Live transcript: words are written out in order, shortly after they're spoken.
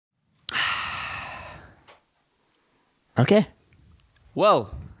Okay.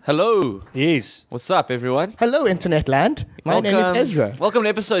 Well, hello. Yes. What's up, everyone? Hello, Internet Land. My name is Ezra. Welcome to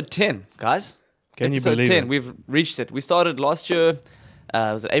episode 10, guys. Can you episode believe 10. it? We've reached it. We started last year.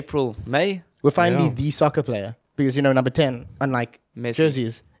 Was it April, May? We're finally Yeah. the soccer player because number 10, unlike Messi.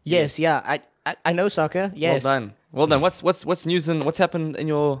 jerseys. Yes, Yes. yeah. I know soccer. Yes. Well done. Well done. What's news and what's happened in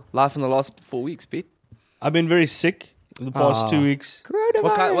your life in the last 4 weeks, Pete? I've been very sick the past 2 weeks.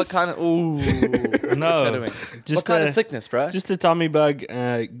 Coronavirus. What kind of? Ooh. No, foreshadowing. just what kind a- of sickness, bro? Just a tummy bug.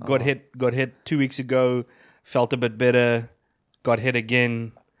 Got hit 2 weeks ago. Felt a bit better. Got hit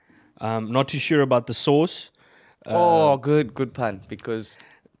again. Not too sure about the source. good pun. Because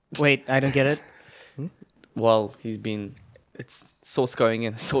Wait, I don't get it. well, it's sauce going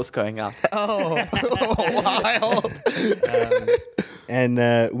in, sauce going out. Oh, wild. And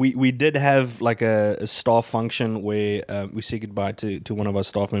we did have like a staff function where we say goodbye to one of our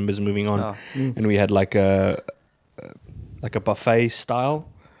staff members moving on, Oh. and we had like a buffet style.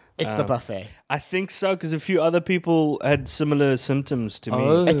 It's the buffet. I think so because a few other people had similar symptoms to me.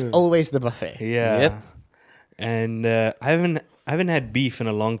 Oh. It's always the buffet. Yeah. Yep. And I haven't had beef in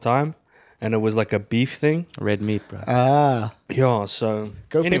a long time, and it was like a beef thing. Red meat, bro. Ah, Yeah. So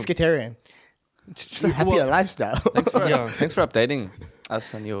go anyway, pescatarian. It's just a happier lifestyle. Thanks for updating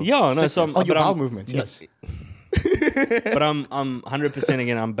us on your Yeah. No. So sickness. Oh, your but bowel I'm, movements, yes. but I'm 100%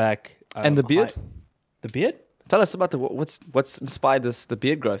 again. I'm back. And the beard? The beard? Tell us about what's inspired the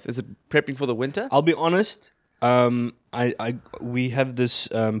beard growth. Is it prepping for the winter? I'll be honest. We have this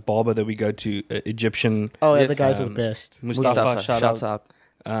barber that we go to, Egyptian Oh, yeah, Yes. the guys are the best. Mustafa. Shouts out.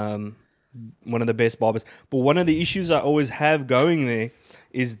 One of the best barbers. But one of the issues I always have going there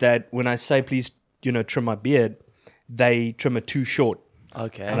is that when I say please, trim my beard, they trim it too short,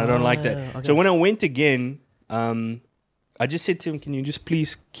 Okay. and I don't like that. okay. So when I went again, I just said to him, "Can you just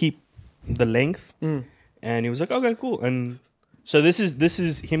please keep the length?" And he was like, "Okay, cool." And so this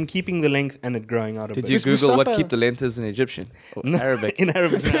is him keeping the length and it growing out a Did bit. you Because Google what Mustafa- keep the length is in Egyptian or No, Arabic? in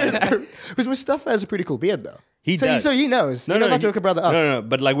Arabic? Because Mustafa has a pretty cool beard, though. He so does. So he knows. he knows how to hook a brother up. No.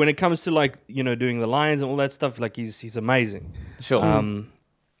 But like when it comes to like doing the lines and all that stuff, like he's amazing. Sure.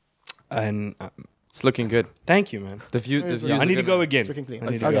 And It's looking good. thank you, man. The views. Yeah, I need to go again. It's looking clean. I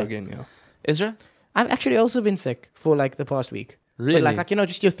need to Okay. go again. Yeah. Ezra? I've actually also been sick for like the past week. But, Really? like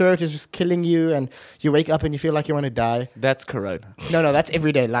just your throat is just killing you, and you wake up and you feel like you want to die. That's corona. No, that's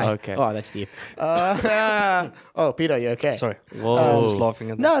everyday life. Okay. Oh, that's deep. Oh, Peter, you okay? Sorry. Whoa. I was just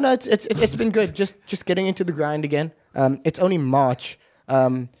laughing at that. No, it's been good. Just getting into the grind again. It's only March.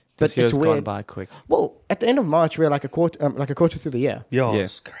 But This year's it's gone weird. by quick. Well, at the end of March, we're like a quarter through the year. Yeah. Yeah.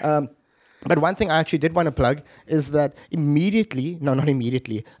 It's great. But one thing I actually did want to plug is that not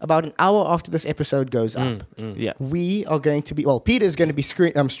immediately, about an hour after this episode goes up, Yeah. we are going to be, Peter's going to be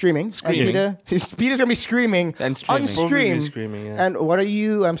streaming. Screaming. And Peter's going to be screaming And streaming. on stream. Probably screaming, yeah. And what are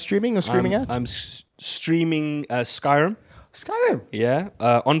you streaming or screaming at? I'm streaming Skyrim. Skyrim. Yeah.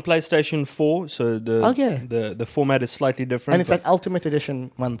 On PlayStation 4. So Okay. the format is slightly different. And it's but like Ultimate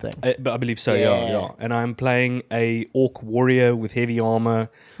Edition one thing. but I believe so. Yeah. Yeah. And I'm playing a orc warrior with heavy armor,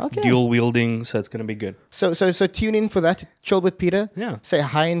 Okay. dual wielding. So it's gonna be good. So tune in for that. Chill with Peter. Yeah. Say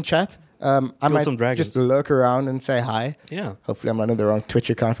hi in chat. I might some dragons. just lurk around and say hi. Yeah. Hopefully I'm running the wrong Twitch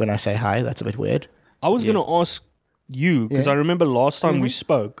account when I say hi. That's a bit weird. I was Yeah. gonna ask you because Yeah. I remember last time we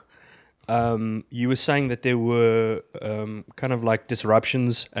spoke. You were saying that there were kind of like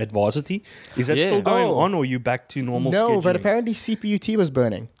disruptions at varsity. Is that Yeah. still going Oh. on, or are you back to normal No, scheduling? but apparently CPUT was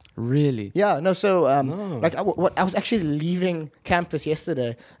burning. Really? Yeah, no. So, No. like, I was actually leaving campus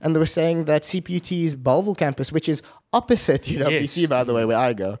yesterday, and they were saying that CPUT's Belleville campus, which is opposite UWC, Yes. by the way, where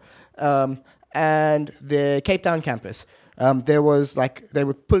I go, and the Cape Town campus, there was like they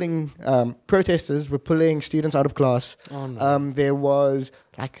were pulling protesters were pulling students out of class. Oh, no. There was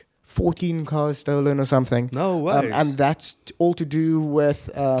like 14 cars stolen or something. No ways. And that's all to do with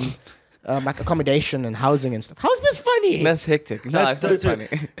like accommodation and housing and stuff. How's this funny? That's hectic. No, it's not funny.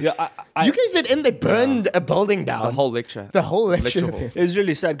 Yeah, I, You guys did they burned a building down. The whole lecture. The whole lecture. hall. it was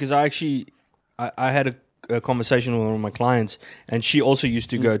really sad because I had a conversation with one of my clients, and she also used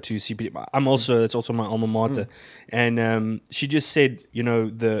to go to CPD. That's also my alma mater, and she just said,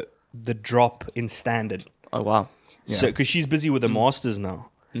 the drop in standard. Oh, wow. So because she's busy with the masters now,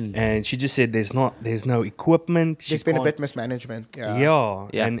 and she just said there's no equipment. She There's been a can't- bit mismanagement. Yeah.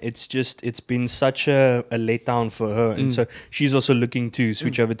 Yeah. And it's been such a letdown for her, and so she's also looking to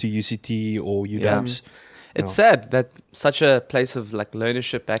switch over to UCT or UWs. It's sad that such a place of like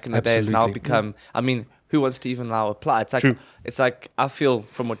learnership back in the day has now Absolutely. become, I mean, who wants to even now apply? True. It's like I feel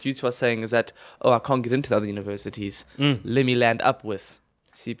from what you two are saying is that, I can't get into the other universities. Let me land up with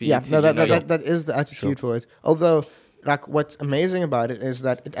CPUT. Yeah, no, you know? that is the attitude for it. Although like what's amazing about it is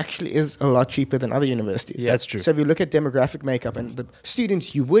that it actually is a lot cheaper than other universities. That's true. So if you look at demographic makeup and the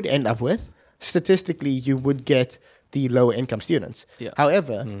students you would end up with, statistically you would get the lower income students. Yeah.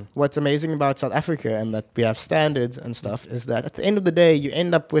 However, what's amazing about South Africa and that we have standards and stuff is that at the end of the day, you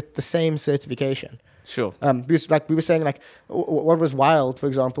end up with the same certification. Sure. Because like we were saying, like what was wild, for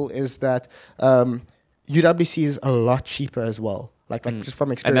example, is that UWC is a lot cheaper as well. Like just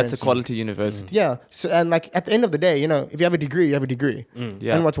from experience. And that's a quality university. Yeah. So and like at the end of the day, you know, if you have a degree, you have a degree.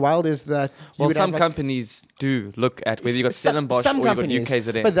 Yeah. And what's wild is that Well, would some have, like, companies do look at whether you got Stellenbosch or you got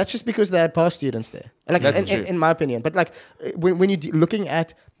UKZN. but that's just because they had past students there. Like That's true. in my opinion. But like when you're looking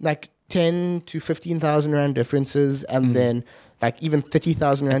at like 10 to 15,000 rand differences, and then like even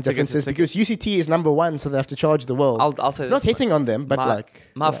 30,000 rand differences, because UCT is number one, so they have to charge the world. I'll say this. Not hitting on them, but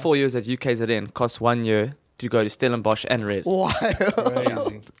my 4 years at UKZN cost 1 year to go to Stellenbosh and Res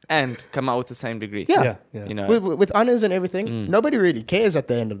Crazy. and come out with the same degree. Yeah. You know, with honors and everything, nobody really cares at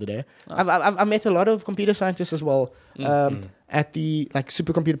the end of the day. I've met a lot of computer scientists as well at the like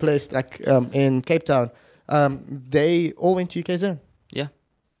supercomputer place like in Cape Town. They all went to UKZN. yeah.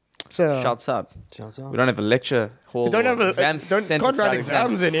 So Shouts out. Shouts out. We don't have a lecture hall. we don't have or exam can't centre for write our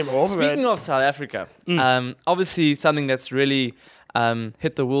exams anymore. Speaking of South Africa, obviously something that's really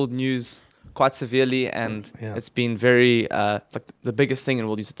hit the world news quite severely, and it's been very like the biggest thing in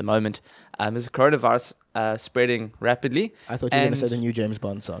world news at the moment is the coronavirus spreading rapidly. I thought you were going to say the new James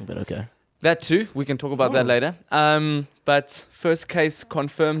Bond song, but okay. That too, we can talk about that later. But first case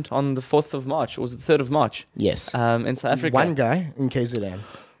confirmed on the 4th of March, or was it the 3rd of March? Yes. In South Africa. One guy in KZN.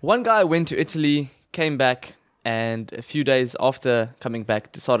 One guy went to Italy, came back, and a few days after coming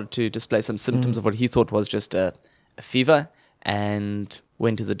back, decided to display some symptoms of what he thought was just a fever, and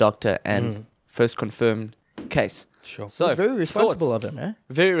went to the doctor and first confirmed case. Sure. So It's very responsible thoughts? of him, eh?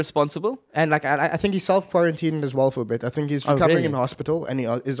 Very responsible. And like I think he's self-quarantined as well for a bit. I think he's Oh, recovering really? in hospital and he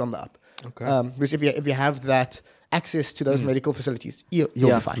is on the up. Okay. Because if you have that access to those medical facilities, you'll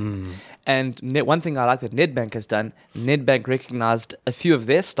Yeah. be fine. And one thing I like that Nedbank has done, Nedbank recognized a few of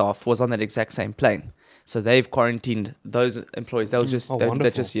their staff was on that exact same plane. So they've quarantined those employees. That was just that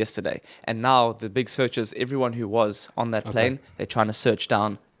wonderful. just yesterday. And now the big searches, everyone who was on that plane, they're trying to search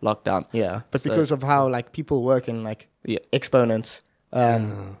down, lock down. Yeah, but So- because of how like people work in like Yeah. exponents,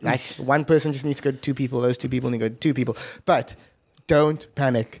 like one person just needs to go to two people. Those two people need to go to two people. But don't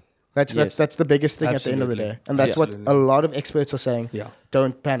panic. That's Yes. that's the biggest thing at the end of the Absolutely. day, and that's what Absolutely. a lot of experts are saying. Yeah.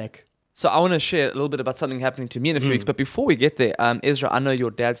 Don't panic. So I want to share a little bit about something happening to me in a few weeks. But before we get there, Ezra, I know your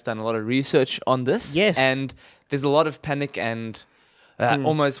dad's done a lot of research on this. Yes. And there's a lot of panic and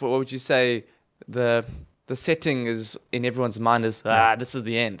almost, what would you say, the setting is in everyone's mind is, this is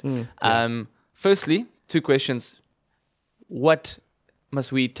the end. Firstly, two questions. What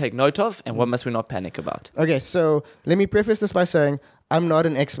must we take note of and what must we not panic about? Okay, so let me preface this by saying I'm not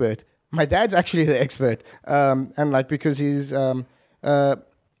an expert. My dad's actually the expert, and like because he's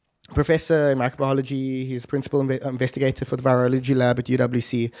professor in microbiology, he's principal investigator for the virology lab at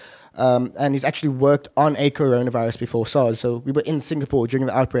UWC, and he's actually worked on a coronavirus before SARS. So we were in Singapore during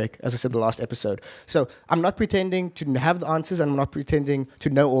the outbreak, as I said the last episode. So I'm not pretending to have the answers, and I'm not pretending to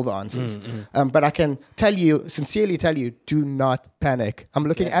know all the answers. But I can sincerely tell you, do not panic. I'm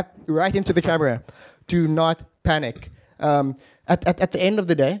looking right into the camera. Do not panic. At the end of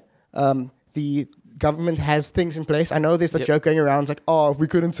the day, the government has things in place. I know there's the joke going around, it's like, oh, if we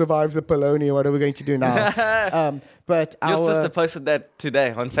couldn't survive the Polonium, what are we going to do now? But Your our sister posted that today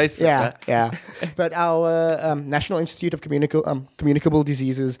on Facebook. yeah, right? yeah. But our National Institute of Communicable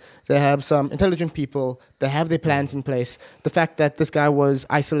Diseases, they have some intelligent people. They have their plans in place. The fact that this guy was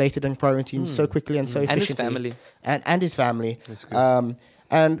isolated and quarantined so quickly and so efficiently. And his family. And his family. That's good.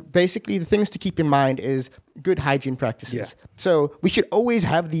 And basically, the things to keep in mind is good hygiene practices. Yeah. So we should always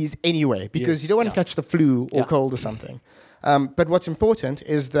have these anyway, because Yes. you don't want to catch the flu or Yeah. cold or something. But what's important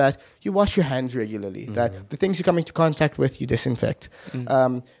is that you wash your hands regularly, that the things you come into contact with, you disinfect.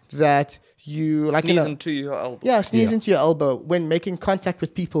 That you like Sneeze into your elbow. sneeze into your elbow when making contact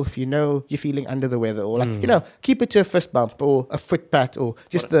with people if you know you're feeling under the weather, or like keep it to a fist bump or a foot pat or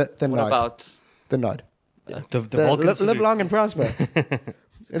just the What nod. about... The nod. The The Vulcan live salute. long and prosper.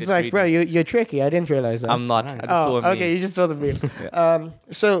 It's like, bro, you're tricky. I didn't realize that. I'm not. Nice. I just saw a meme. okay, you just saw the meme.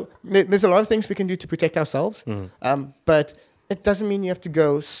 So there's a lot of things we can do to protect ourselves, but it doesn't mean you have to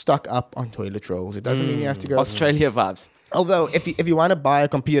go stock up on toilet rolls. It doesn't mean you have to go. Australia vibes. Although, if you want to buy a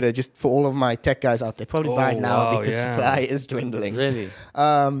computer, just for all of my tech guys out there, probably buy it Oh, now wow, because yeah. supply is dwindling. Really?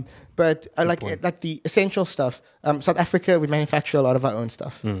 But point. like the essential stuff. South Africa, we manufacture a lot of our own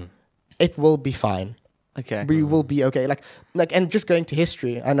stuff. It will be fine. Okay. We will be okay. Like, and just going to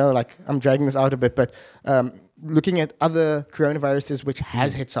history, I know, like, I'm dragging this out a bit, but looking at other coronaviruses which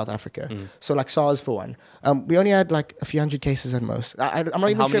has hit South Africa. So like SARS for one, we only had like a few hundred cases at most. I'm not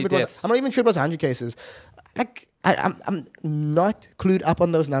even how sure if many it was. deaths? I'm not even sure if it was 100 cases. Like I'm not clued up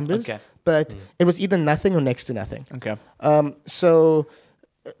on those numbers, Okay. but it was either nothing or next to nothing. Okay. So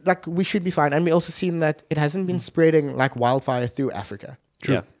like we should be fine, and we also seen that it hasn't been spreading like wildfire through Africa.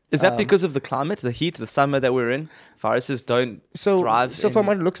 Yeah. Is that because of the climate, the heat, the summer that we're in? Viruses don't thrive. So from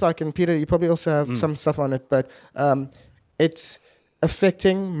what it looks like, and Peter, you probably also have some stuff on it, but it's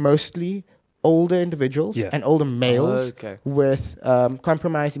affecting mostly older individuals Yeah. and older males Okay. with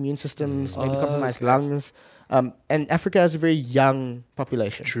compromised immune systems, maybe compromised Okay. lungs. And Africa has a very young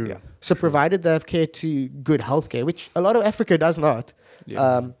population. True. Yeah. So provided they have care to good healthcare, which a lot of Africa does not,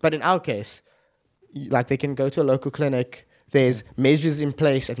 Yeah. but in our case, like they can go to a local clinic. There's measures in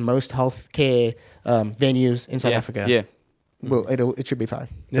place at most healthcare venues in South Africa. Yeah. Well, it should be fine.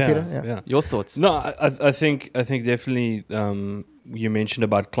 Yeah, Peter? yeah. Your thoughts? No, I think definitely. You mentioned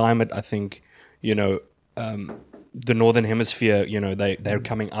about climate. I think the northern hemisphere. They're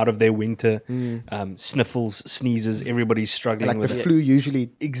coming out of their winter. Sniffles, sneezes. Everybody's struggling Like with the it. flu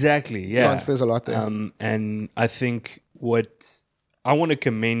usually Exactly. Yeah. transfers a lot there. And I think what I want to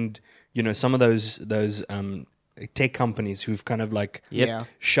commend, some of those tech companies who've kind of like Yep. Yeah.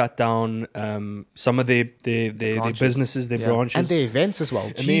 shut down some of their Branches. businesses, their Yeah. branches. And the events as well.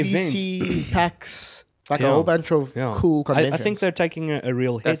 And the GDC, PAX, like a Yeah. whole bunch of Yeah. cool I conventions. think they're taking a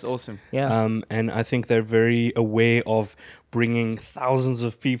real hit. That's awesome. Yeah. And I think they're very aware of bringing thousands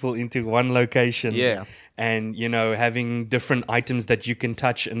of people into one location. Yeah. And, having different items that you can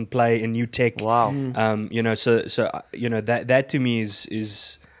touch and play and new tech. Wow. That to me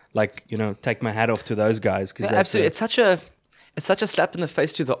is like, take my hat off to those guys. Yeah, absolutely. It's such a slap in the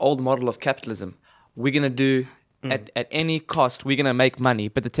face to the old model of capitalism. We're gonna do at any cost. We're gonna make money,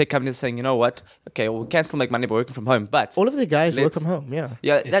 but the tech companies are saying, you know what? Okay, well, we can still make money by working from home, but All of the guys work let's- from home. Yeah.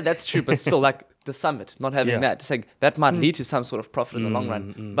 yeah, that's true. But still, like the summit, not having Yeah. that, saying that might lead to some sort of profit in the long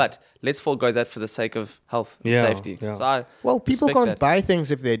run. But let's forego that for the sake of health and Yeah, safety. yeah. So Well, people respect can't that. buy things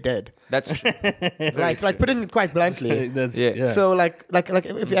if they're dead. That's true. Like put it quite bluntly. That's, Yeah. So like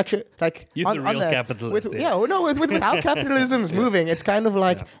if you actually like You're on, the on real that, capitalist with, there. yeah, well, no, with how capitalism's moving, it's kind of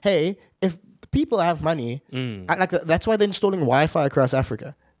like, hey, if people have money, that's why they're installing Wi-Fi across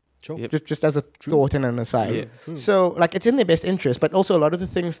Africa. Sure. Yep. Just as a thought and an aside. Yeah. So like it's in their best interest, but also a lot of the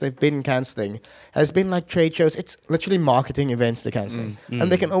things they've been cancelling has been like trade shows. It's literally marketing events they're cancelling,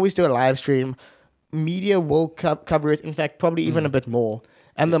 and they can always do a live stream. Media will cover it. In fact, probably even a bit more.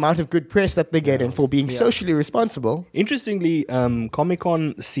 And the amount of good press that they're getting for being socially responsible. Interestingly,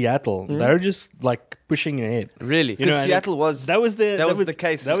 Comic-Con Seattle, they're just like pushing ahead. Really? You know, Because and Seattle was that was the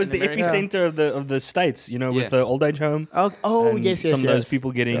case. That was in the America. epicenter of the states. Yeah. With the old age home. Oh and yes. Some of those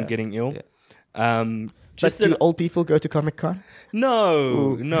people getting ill. Yeah. Just But do old people go to Comic Con?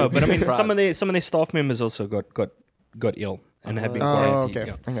 no, but I mean, Surprised. some of their staff members also got ill and have been Oh,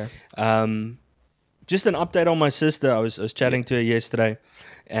 quarantined. okay. yeah. Just an update on my sister. I was chatting to her yesterday,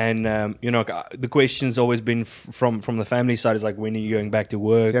 and the question's always been from the family side is like, when are you going back to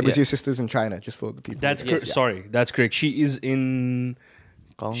work? Yeah, but Yeah. your sister's in China, just for the people. That's Yes. sorry, that's correct. She is in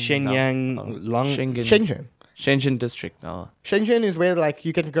Shenyang, Shenzhen. Shenzhen. District. Oh. Shenzhen is where like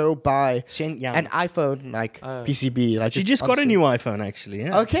you can go buy Shenyang. an iPhone like PCB. Like She just got a new iPhone, actually.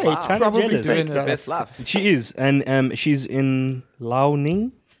 Yeah. Okay, Wow. it's Kinda probably jealous. Doing fake, her no, best life. She is, and she's in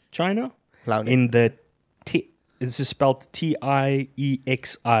Liaoning, China. Liaoning. In the this is spelled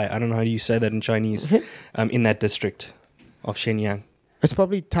Tiexi. I don't know how you say that in Chinese. In that district of Shenyang, It's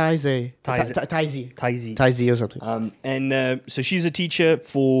probably Taizi. Taizi. Taizi. Taizi. Taizi or something. And so she's a teacher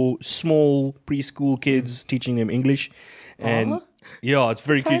for small preschool kids, teaching them English. And yeah, it's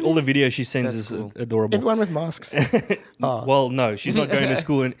very cute. All the videos she sends That's is cool. adorable. Everyone with masks. Well, no, she's not going to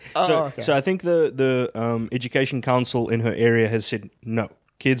school. Okay. So I think the education council in her area has said no.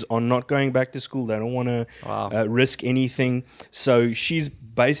 Kids are not going back to school. They don't want to Wow. risk anything. So she's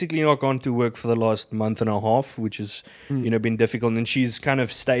basically not gone to work for the last month and a half, which has been difficult. And she's kind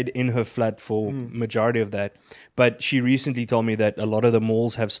of stayed in her flat for majority of that. But she recently told me that a lot of the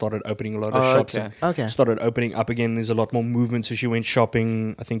malls have started opening. A lot of Oh, shops okay. have Okay. started opening up again. There's a lot more movement. So she went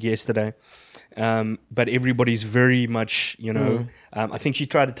shopping, I think, yesterday. But everybody's very much, I think she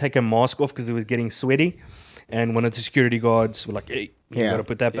tried to take her mask off because it was getting sweaty. And one of the security guards were like, hey, you Yeah. got to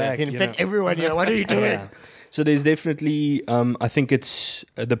put that Yeah. back. You can you infect know. everyone. What are you doing? Yeah. So there's definitely, I think it's,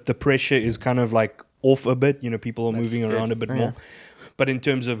 the pressure is kind of like off a bit. People are moving good. around a bit more. But in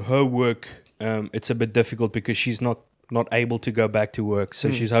terms of her work, it's a bit difficult because she's not able to go back to work. So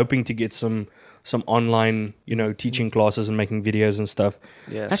she's hoping to get some online, teaching classes and making videos and stuff.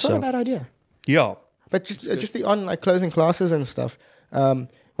 Yeah. That's So- not a bad idea. Yeah. But just the on like closing classes and stuff.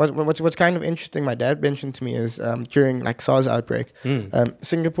 What's kind of interesting, my dad mentioned to me is during like SARS outbreak,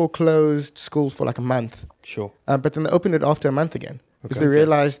 Singapore closed schools for like a month, Sure. but then they opened it after a month again because they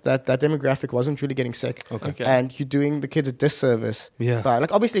realized that that demographic wasn't really getting sick, Okay. and you're doing the kids a disservice. Yeah. By,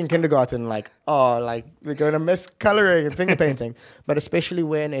 like obviously in kindergarten, like they're going to miss coloring and finger painting, but especially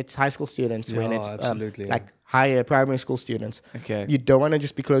when it's high school students, when Yeah, it's absolutely, like higher primary school students, Okay. you don't want to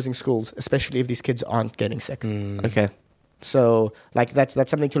just be closing schools, especially if these kids aren't getting sick. Okay. So, like, that's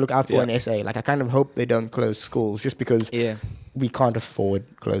something to look out for Yeah. in SA. Like, I kind of hope they don't close schools just because Yeah. we can't afford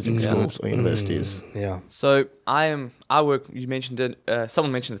closing Yeah. schools or universities. Yeah. So I work. You mentioned it.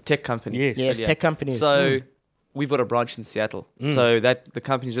 Someone mentioned the tech company. Yes. Yes, earlier. tech companies. So we've got a branch in Seattle. So that the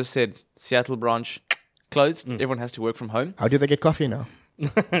company just said Seattle branch closed. Everyone has to work from home. How do they get coffee now?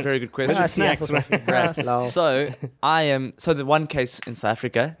 Very good question. snacks, Seattle coffee. Right. Lol. So I am. So the one case in South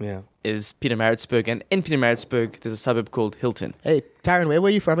Africa Yeah. is Pietermaritzburg, and in Pietermaritzburg there's a suburb called Hilton. Hey, Tyron, where were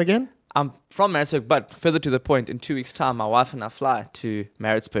you from again? I'm from Maritzburg, but further to the point, in 2 weeks' time, my wife and I fly to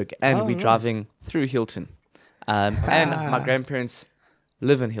Maritzburg, and Oh, we're nice. driving through Hilton. And my grandparents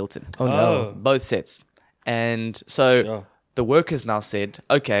live in Hilton, Oh, no. both sets. And so Sure. the workers now said,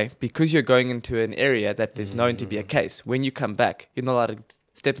 okay, because you're going into an area that there's known to be a case, when you come back, you're not allowed to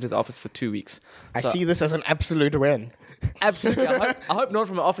step into the office for 2 weeks. I So- see this as an absolute win. Absolutely. I hope no one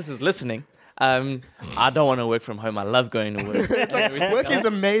from the office is listening. I don't want to work from home. I love going to work. Work is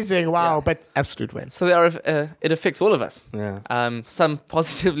amazing. Wow. But absolute win. So it affects all of us. Yeah. Some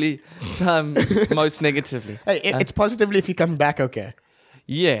positively, some most negatively. Hey, it's positively if you come back okay.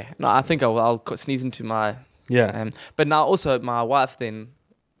 Yeah. No, I think I'll sneeze into my. Yeah. But now also my wife then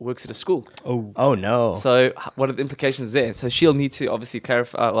works at a school. Oh. Oh, no. So what are the implications there? So she'll need to obviously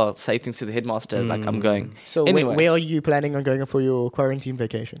clarify, say things to the headmaster like I'm going. So Anyway. where are you planning on going for your quarantine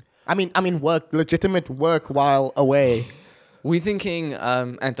vacation? I mean work, legitimate work while away. We're thinking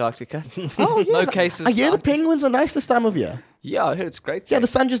Antarctica. Oh, yes. No cases. I hear the penguins are nice this time of year. Yeah, I heard it's great. Yeah, the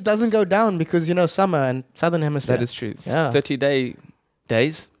sun just doesn't go down because, summer and southern hemisphere. That is true. Yeah. 30-day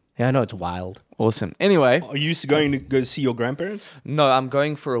days. Yeah, I know, it's wild. Awesome. Anyway, Are you going to go see your grandparents? no, I'm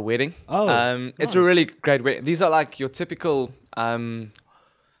going for a wedding. Oh, It's a really great wedding. These are like your typical,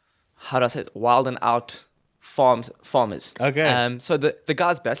 how do I say it? Wild and out farmers. Okay. So the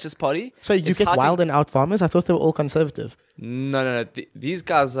guy's bachelor's party. So you is get hiking- wild and out farmers? I thought they were all conservative. No. These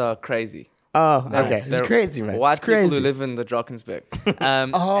guys are crazy. Oh, They're- okay. they're It's crazy, man. White It's crazy. people who live in the Drakensberg.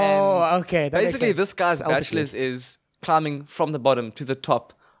 Oh, okay. That makes Basically, sense. this guy's It's altitude. bachelor's is climbing from the bottom to the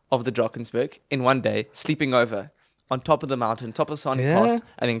top of the Drakensberg in one day, sleeping over on top of the mountain, top of Sonic Yeah. Pass,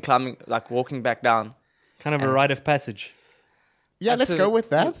 and then climbing, like walking back down. Kind of a rite of passage. Yeah, let's go Absolutely. with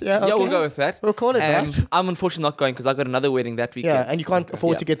that. Yeah, Yeah, we'll okay. go with that. We'll call it And that. I'm unfortunately not going because I got another wedding that weekend. Yeah, and you can't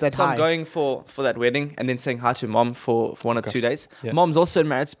afford to get that so high. I'm going for that wedding and then saying hi to mom for 1 or 2 days. Yeah. Mom's also in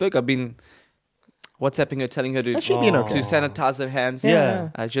Maritzburg. I've been WhatsApping her, telling her to That should be Oh. okay. to sanitize her hands. Yeah.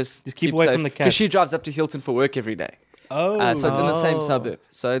 Just keep away safe. from the Because she cats. drives up to Hilton for work every day. Oh. So it's in the same Oh. suburb.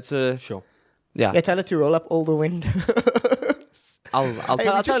 So it's a Sure. yeah. Yeah, tell her to roll up all the windows. I'll Hey, tell we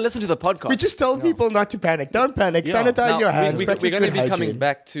her to just- listen to the podcast. We just told people not to panic. Don't panic. Yeah. Sanitize Now, your hands. We're practice going to good be coming hygiene.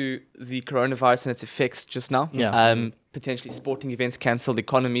 back to the coronavirus and its effects just now. Yeah. Potentially sporting events cancelled,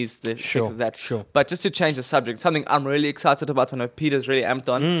 economies, the Sure, effects of that. sure. But just to change the subject, something I'm really excited about. I know Peter's really amped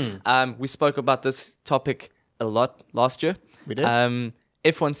on. We spoke about this topic a lot last year. We did?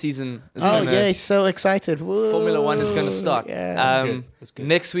 F1 season is Oh, going to yeah, he's so excited. Woo. Formula One is going to start. Yeah. That's good. That's good.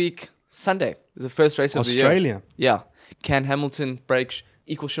 Next week, Sunday, is the first race of the year. Australia. Yeah. Can Hamilton break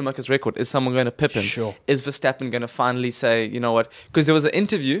equal Schumacher's record? Is someone going to pip him? Sure. Is Verstappen going to finally say, you know what? Because there was an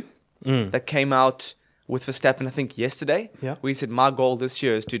interview that came out with Verstappen, I think yesterday, Yeah. where he said, my goal this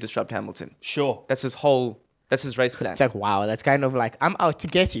year is to disrupt Hamilton. Sure. That's his race plan. It's like, wow, that's kind of like, I'm out to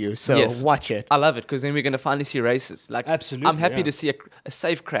get you, so Yes. watch it. I love it because then we're going to finally see races. Like, Absolutely, I'm happy yeah. to see a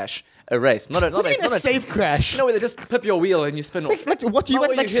safe crash, a race. Not What do you mean a safe crash? You know where they just pip your wheel and you spin off. Like, what do you Not want,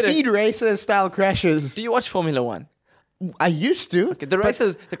 where like you hit it. speed racer style crashes? Do you watch Formula One? I used to. Okay, the but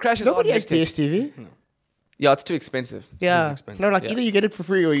races, the crashes Nobody aren't has hectic. DSTV. Yeah, it's too expensive. Yeah. expensive. No, like Yeah. either you get it for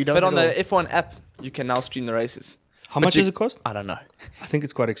free or you don't. But on at the F1 app, you can now stream the races. How But much you- does it cost? I don't know. I think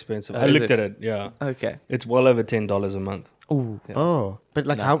it's quite expensive. Oh, I is looked it? at it. Yeah. Okay. It's well over $10 a month. Ooh. Yeah. all. Oh, but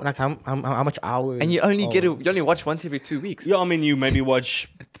like No. how much hours? And you only of- you only watch once every 2 weeks. Yeah, I mean, you maybe watch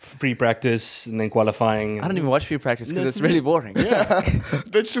free practice and then qualifying. I don't even watch free practice because it's really boring.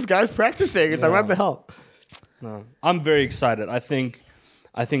 That's just guys practicing. It's like, what the hell? No. I'm very excited. I think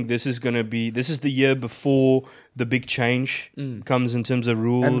this is the year before the big change comes in terms of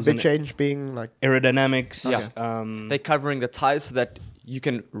rules And and, big change being like aerodynamics. Yeah. They're covering the tires so that you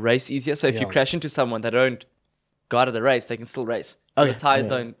can race easier. So if you Yeah. crash into someone that don't go out of the race, they can still race. Okay. The tires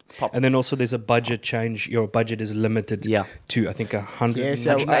Yeah. don't pop. And then also there's a budget change. Your budget is limited Yeah. to, I think, 100. Yes,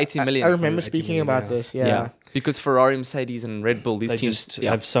 yeah, 180 million. I remember 180 speaking million, about yeah. this. Yeah. Because Ferrari, Mercedes, and Red Bull, these They teams just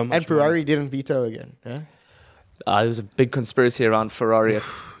have so much. And Ferrari didn't veto again. Yeah. There's a big conspiracy around Ferrari at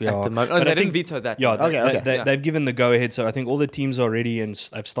Yeah. the moment. Oh, But they I didn't think- veto that. Yeah, Okay, okay. Yeah. they've given the go ahead. So I think all the teams are ready and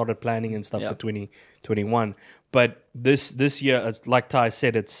I've started planning and stuff Yeah. for 2021. But this year, like Ty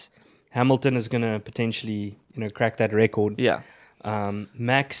said, it's Hamilton is going to potentially crack that record. Yeah.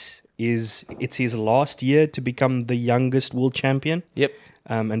 Max it's his last year to become the youngest world champion. Yep.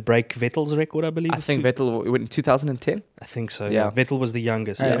 And break Vettel's record, I believe. I think Vettel went in 2010. I think so. Yeah. Yeah, Vettel was the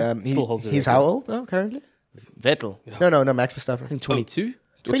youngest. And Yeah. Still holds it. he's how old now currently? Vettel. No, Max Verstappen. I think 22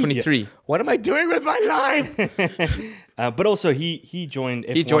 or 20. 23. What am I doing with my life? But also he joined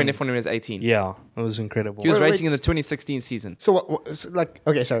F1. He joined F1 when he was 18. Yeah, it was incredible. He was Wait, racing in the wait. 2016 season. So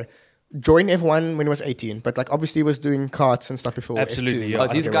okay, sorry. Joined F1 when he was 18, but like obviously he was doing karts and stuff before. Absolutely, F2. yeah. Oh,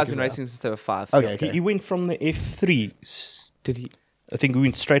 Okay, these okay, guys okay. been racing since they were 5. Okay, He, okay. he went from the F3. Did he? I think we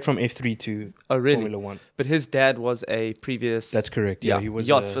went straight from F3 to Oh, really? Formula One. But his dad was a previous. That's correct. Yeah, he was.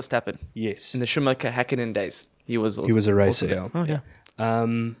 Jos Verstappen. Yes, In the Schumacher Hakkinen days. He was he was a racer. also Yeah. Oh yeah.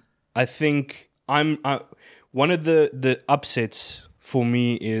 I think one of the upsets for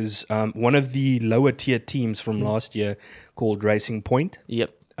me is one of the lower tier teams from last year called Racing Point.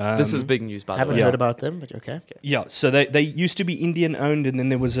 Yep. This is big news, by the Haven't way. Yeah. heard about them, but okay. Yeah, so they used to be Indian owned, and then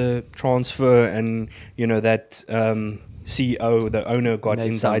there was a transfer, and that CEO, the owner, got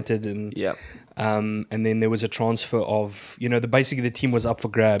Made some- indicted, and Yeah. and then there was a transfer of basically the team was up for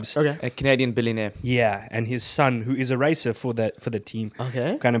grabs. Okay. A Canadian billionaire. Yeah, and his son, who is a racer for the team,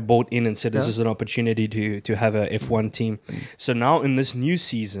 Okay. kind of bought in and said this Yeah. is an opportunity to have a F1 team. So now in this new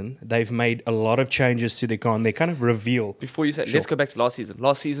season, they've made a lot of changes to their car, and they kind of reveal Before you say, Sure. let's go back to last season.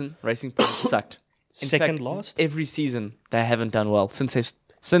 Last season, Racing Point sucked. In second fact, last. Every season, they haven't done well.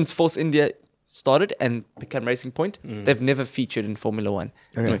 Since Force India started and became Racing Point, they've never featured in Formula One.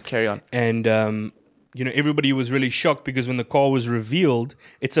 Okay. Anyway, carry on. And everybody was really shocked because when the car was revealed,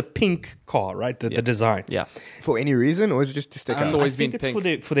 it's a pink car, right? The design. Yeah. For any reason, or is it just to stick It's out? always I think been it's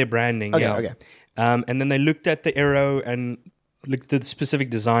pink. for their branding. Okay, yeah. okay. And then they looked at the aero and looked at the specific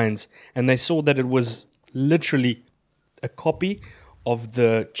designs, and they saw that it was literally a copy of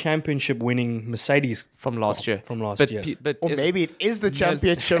the championship-winning Mercedes From last year. From last but year. But Or it's- maybe it is the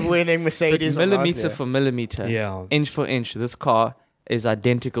championship-winning Mercedes. but from last millimeter year. for millimeter, Yeah. inch for inch, this car is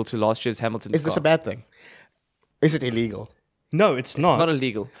identical to last year's Hamilton's Is this car. a bad thing? Is it illegal? No, it's It's not. not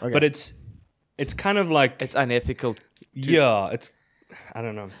illegal. Okay. But it's kind of like It's unethical. yeah, it's I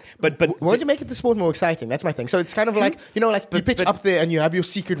don't know. But Why don't you make it the sport more exciting? That's my thing. So it's kind of like you But- pitch but- up there and you have your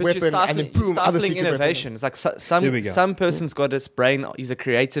secret But weapon, and then boom, you're other stifling secret innovation. It's like There we go. some person's got this brain. He's a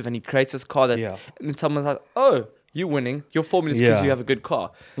creative and he creates this car that, Yeah. and then someone's like, "Oh, you're winning. Your formula is because Yeah. you have a good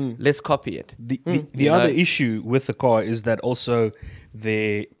car. Let's copy it." the You other know? issue with the car is that also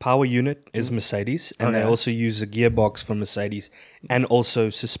the power unit is Mercedes, and they Okay. also use a gearbox from Mercedes, and also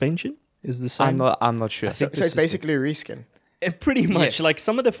suspension is the same. I'm not sure. So it's basically a reskin. Pretty much. Yes. Like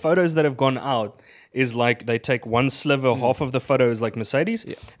some of the photos that have gone out is like they take one sliver, half of the photo is like Mercedes,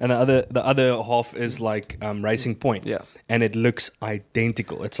 Yeah. and the other half is like Racing Point. Yeah. And it looks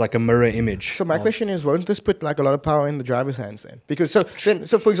identical. It's like a mirror image. So my question is, won't this put like a lot of power in the driver's hands then? Because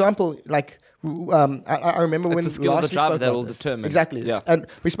so for example, like I remember It's when the skill of last the we driver spoke that about will this. determine. Exactly. Yeah. And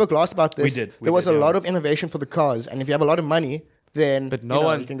we spoke last about this. We did, There was a yeah. lot of innovation for the cars, and if you have a lot of money, then But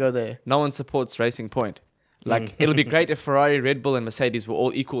you can go there. no one supports Racing Point. Like it'll be great if Ferrari, Red Bull, and Mercedes were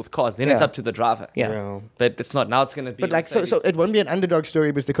all equal with cars. Then it's Yeah. up to the driver. Yeah. But it's not. Now it's going to be. But like so Mercedes. it won't be an underdog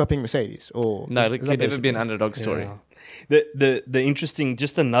story because they're copying Mercedes, or No, is it that could never be an basically- underdog story. Yeah. The interesting,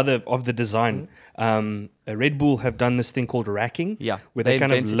 just another of the design. Red Bull have done this thing called racking, Yeah, where they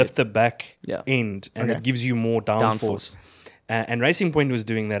kind of invented lift it. the back Yeah. end, and Okay. it gives you more downforce. Downforce. And Racing Point was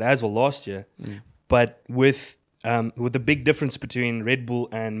doing that as well last year, but with the big difference between Red Bull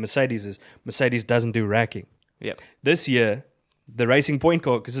and Mercedes is Mercedes doesn't do racking. Yeah. This year, the Racing Point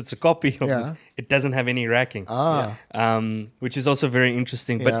car, because it's a copy of Yeah. this, it doesn't have any racking. Which is also very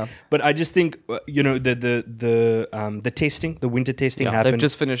interesting. But Yeah. but I just think the testing, the winter testing Yeah, happened, they've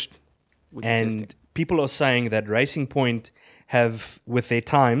just finished with the and testing. people are saying that Racing Point have, with their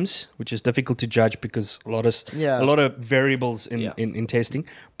times, which is difficult to judge because a lot of variables in testing,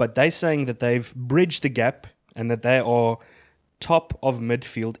 but they're saying that they've bridged the gap and that they are top of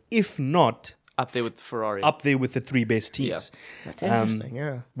midfield, if not Up there with Ferrari. up there with the three best teams. That's interesting.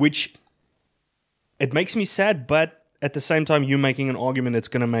 Yeah. Which it makes me sad, but at the same time, you're making an argument that's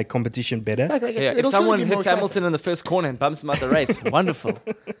going to make competition better. Like, Yeah, if it'll someone surely be more hits exciting. Hamilton in the first corner and bumps him out the race, wonderful.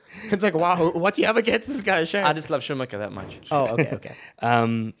 It's like, wow, what do you have against this guy, Shane? I just love Schumacher that much. Oh, okay.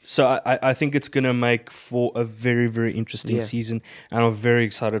 So I think it's going to make for a very, very interesting Yeah. season. And I'm very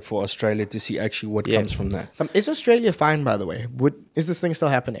excited for Australia to see actually what Yeah. comes from that. Is Australia fine, by the way? Is this thing still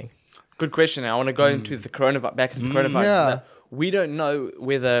happening? Good question. I want to go into the coronavirus. Back to the coronavirus. Yeah. Is that we don't know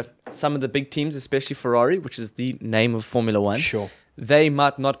whether some of the big teams, especially Ferrari, which is the name of Formula One, Sure. they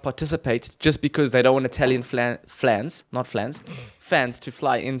might not participate just because they don't want Italian fans to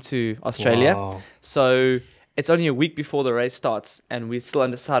fly into Australia. Wow. So it's only a week before the race starts, and we're still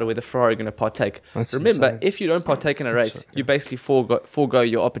undecided whether Ferrari are going to partake. That's Remember, insane. if you don't partake in a race, you basically forego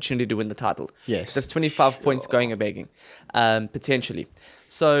your opportunity to win the title. Yes. So it's 25 points going a begging, potentially.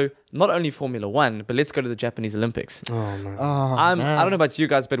 So not only Formula One, but let's go to the Japanese Olympics. Oh, man. Oh, man. I don't know about you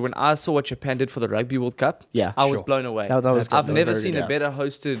guys, but when I saw what Japan did for the Rugby World Cup, Yeah, I was sure. blown away. That was good. I've That was never very seen good, a better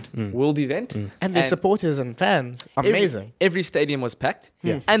hosted world event. And their supporters and fans, amazing. Every stadium was packed.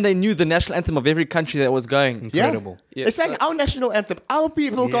 Yeah. And they knew the national anthem of every country that was going. Incredible. Yeah, It's like our national anthem. Our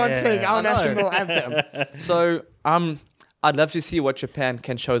people can't Yeah, sing our I know. national anthem. So I'd love to see what Japan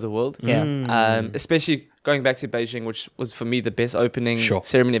can show the world. Yeah. Especially going back to Beijing, which was for me the best opening Sure.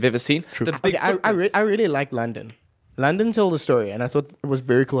 ceremony I've ever seen. True. The big Okay, footprints, I really liked London. London told a story, and I thought it was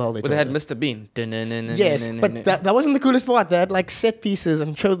very cool how they where told they had it. Mr. Bean. Yes, but that wasn't the coolest part. They had like set pieces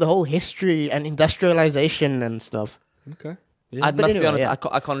and showed the whole history and industrialization and stuff. Okay. I But must be anyway, honest, yeah.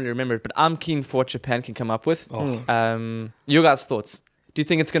 I can't really remember it, but I'm keen for what Japan can come up with. Oh. Your guys' thoughts? Do you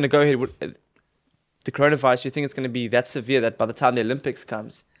think it's going to go ahead with the coronavirus? Do you think it's going to be that severe that by the time the Olympics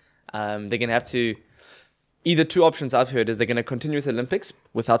comes, they're going to have to... Either two options I've heard is they're going to continue with the Olympics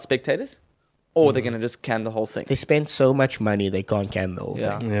without spectators, or they're going to just can the whole thing. They spent so much money they can't can the whole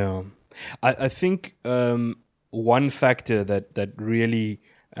Yeah. thing. Yeah, I think one factor that really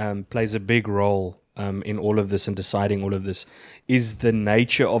plays a big role in all of this and deciding all of this is the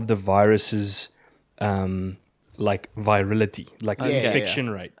nature of the virus's like virality, like the Yeah, infection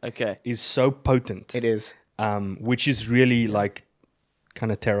rate Okay. is so potent, It is. which is really like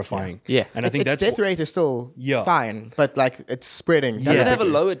kind of terrifying. Yeah. and I think its that's death rate is still Yeah. fine, but like it's spreading. Does Yeah. it have a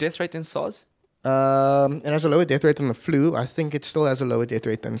lower death rate than SARS? It has a lower death rate than the flu. I think it still has a lower death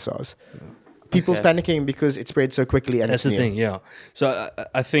rate than SARS. People's Okay. panicking because it spread so quickly, and That's it's the new. thing, yeah. So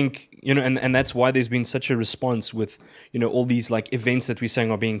I think, and that's why there's been such a response with, all these like events that we're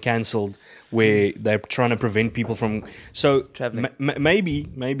saying are being cancelled where they're trying to prevent people from. So Traveling.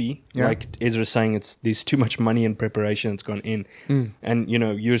 maybe, Yeah. like Ezra's saying, there's too much money and preparation that's gone in. And,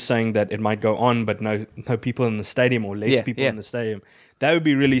 you're saying that it might go on, but no people in the stadium or less Yeah, people yeah. in the stadium. That would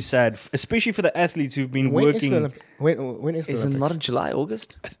be really sad, especially for the athletes who've been When is working. the when is the Is it Olympics? not in July,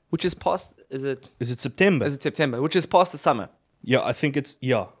 August? Which is past... Is it September? September? Which is past the summer. Yeah, I think it's,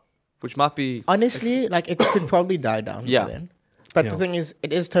 yeah. Which might be... Honestly, like it could probably die down Yeah. by then. But Yeah. the thing is,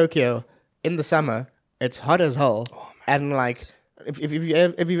 it is Tokyo in the summer. It's hot as hell, and like if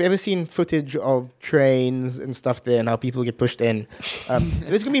you've ever seen footage of trains and stuff there and how people get pushed in,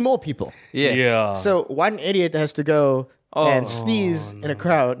 there's gonna be more people. Yeah. So one idiot has to go Oh. and sneeze in a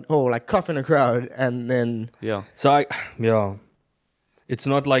crowd or like cough in a crowd, and then Yeah. So it's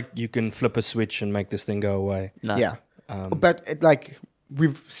not like you can flip a switch and make this thing go away. No. yeah. But like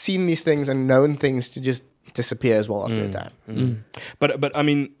we've seen these things and known things to just disappear as well after a time. But I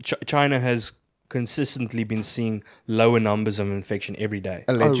mean, China has consistently been seeing lower numbers of infection every day.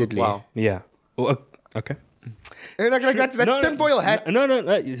 Allegedly. Oh, wow. Yeah. Oh, okay. Like, that's tinfoil hat. No.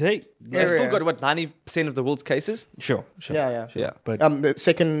 Hey. They've still got, what, 90% of the world's cases? Sure. Yeah. Yeah. But The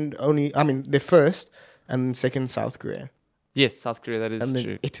second only, the first and second South Korea. Yes, South Korea, that is And then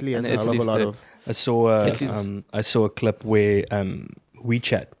true. Italy has And a hell of a Italy's lot third. of. I saw a clip where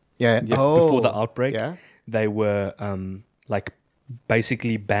WeChat Yeah. before the outbreak, Yeah. they were like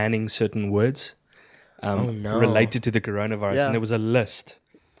basically banning certain words no. related to the coronavirus, Yeah. and there was a list.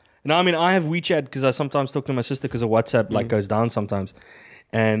 Now, I mean, I have WeChat because I sometimes talk to my sister because of WhatsApp like goes down sometimes,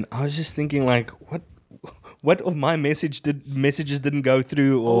 and I was just thinking like, what of my messages didn't go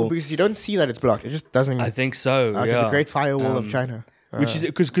through, Oh, or because you don't see that it's blocked. It just doesn't. I think so. like yeah, the Great Firewall of China. which is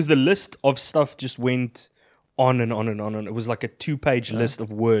because the list of stuff just went on and on and on, and it was like a 2-page list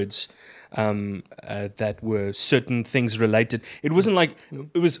of words that were certain things related. It wasn't like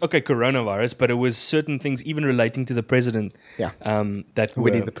it was okay coronavirus, but it was certain things even relating to the president. Yeah. That were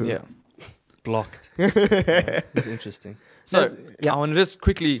Winnie the Pooh. Yeah. blocked. It was interesting. So, Yeah. I want to just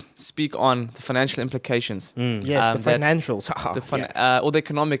quickly speak on the financial implications. Yes, the that- financials. All the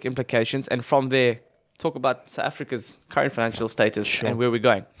economic implications, and from there, talk about South Africa's current financial status and where we're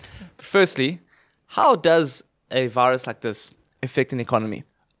going. But firstly, how does a virus like this affect an economy?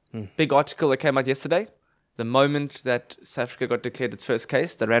 Big article that came out yesterday. The moment that South Africa got declared its first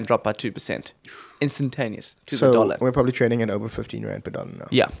case, the rand dropped by 2%. Instantaneous to the dollar. We're probably trading at over 15 rand per dollar now.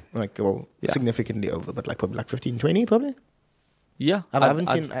 Yeah. Like, well, Yeah. significantly over, but like probably like 15, 20 probably? Yeah. I haven't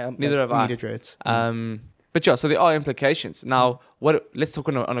seen neither have I. immediate rates. But yeah, so there are implications. Now, let's talk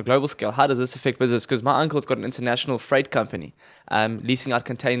on a global scale. How does this affect business? Because my uncle's got an international freight company leasing out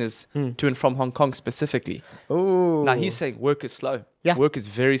containers to and from Hong Kong specifically. Oh. Now, he's saying work is slow. Yeah. Work is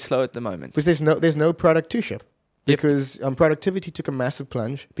very slow at the moment. Because there's no product to ship. Yep. Because productivity took a massive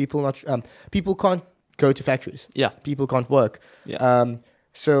plunge. People can't go to factories. Yeah. People can't work. Yeah.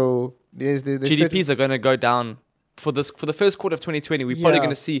 So there's GDPs are going to go down for the first quarter of 2020. We're probably Yeah. going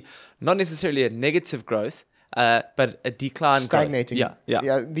to see not necessarily a negative growth, but a decline. stagnating. Growth.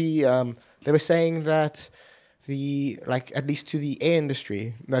 Yeah. They were saying that at least to the air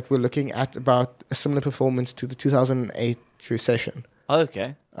industry, that we're looking at about a similar performance to the 2008 recession.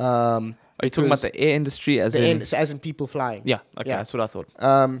 Okay. Are you talking about the air industry as As in people flying? Yeah. Okay. Yeah. That's what I thought.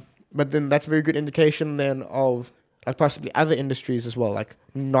 But then that's a very good indication then of like possibly other industries as well, like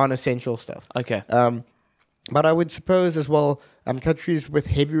non-essential stuff. Okay. But I would suppose as well, countries with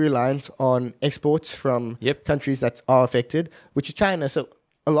heavy reliance on exports from Yep. countries that are affected, which is China. So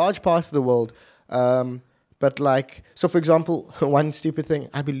a large part of the world. But like, so for example, one stupid thing,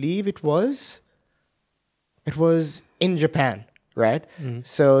 I believe it was in Japan, right?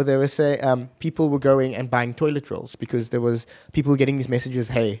 So they were saying people were going and buying toilet rolls because there was people getting these messages,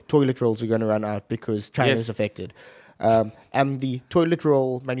 hey, toilet rolls are going to run out because China is Yes. affected. And the toilet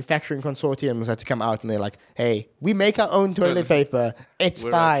roll manufacturing consortiums had to come out and they're like, hey, we make our own toilet paper. It's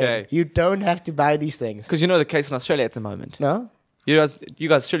We're fine. okay. You don't have to buy these things. Because you know the case in Australia at the moment. No? You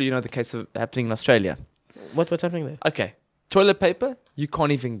guys surely you know the case happening in Australia. What's happening there? Okay. Toilet paper, you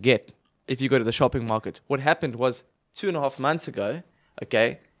can't even get if you go to the shopping market. What happened was 2.5 months ago,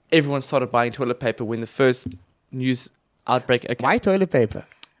 okay, everyone started buying toilet paper when the first news outbreak. Okay. Why toilet paper?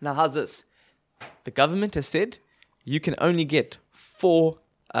 Now, how's this? The government has said you can only get 4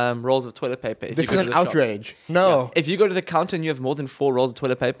 rolls of toilet paper. If This you is go an to the shop. outrage. No. If you go to the counter and you have more than 4 rolls of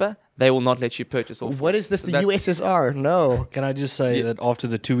toilet paper, they will not let you purchase all 4. What is this? So The that's- USSR? No. Can I just say that after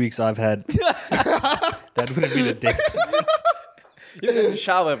the 2 weeks I've had, that would have been a death sentence. You go to the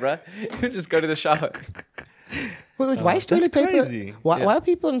shower, bruh. You just go to the shower. Wait, why is toilet that's paper? crazy. Why are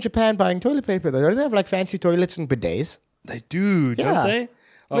people in Japan buying toilet paper though? Don't they have like fancy toilets and bidets? They do, Yeah. don't they?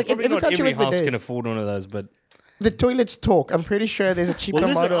 Oh, Like, probably every not country every with house bidets. can afford one of those, but The toilets talk. I'm pretty sure there's a cheaper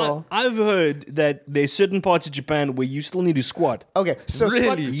listen, model. I've heard that there's certain parts of Japan where you still need to squat. Okay, so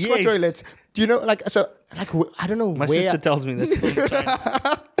Really? squat Yes. toilets. Do you know I don't know My where sister tells me that's still in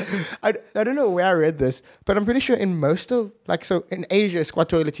China. I don't know where I read this, but I'm pretty sure in most of in Asia, squat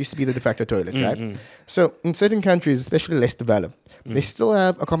toilets used to be the de facto toilets, right? So in certain countries, especially less developed, they still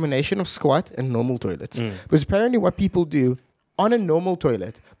have a combination of squat and normal toilets. Because apparently, what people do on a normal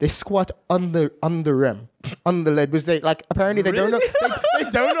toilet, they squat on the rim, on the lid, because they apparently they don't know they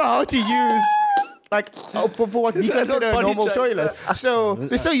don't know how to use. For what we that consider not a body normal check? toilet. So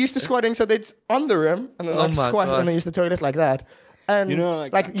they're so used to squatting, so they're on the rim and then Oh my squat gosh. and then use the toilet like that. And You know,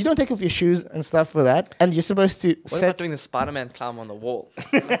 you don't take off your shoes and stuff for that, and you're supposed to What set. about doing the Spider-Man climb on the wall?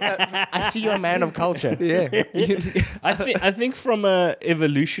 I see you're a man of culture. Yeah. I think from a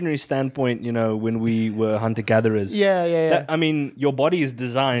evolutionary standpoint, when we were hunter gatherers. Yeah. I mean, your body is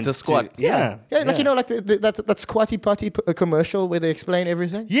designed The squat. To, yeah. That Squatty Potty commercial where they explain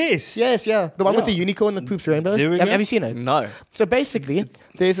everything. Yes. Yes, yeah, the one with Yeah. the unicorn that poops rainbows. There we Have go. you seen it? No. So basically,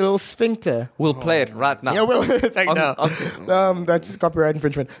 there's a little sphincter. We'll play it right now. Yeah, well, it's like On- no. That's copyright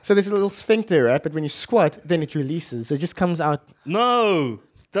infringement. So there's a little sphincter, right? But when you squat, then it releases. So it just comes out. No.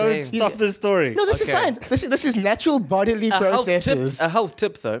 Don't Damn. stop the story. No, this is Okay. science. This is natural bodily processes. A health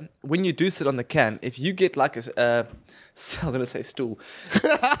tip though, when you do sit on the can, if you get like I was gonna say stool,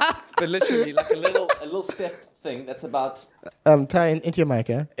 but literally like a little step thing that's about Tie into your mic,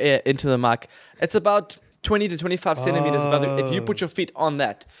 yeah? into the mic. It's about 20 to 25 centimeters above it. If you put your feet on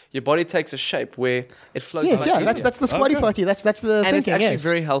that, your body takes a shape where it floats. Yes, like yeah. easier. That's the Squatty Okay. Potty. That's the and thinking. it's actually yes.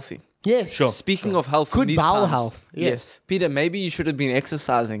 very healthy. Yes. Sure. Speaking of health, Good in these bowel times, health, yes. Peter, maybe you should have been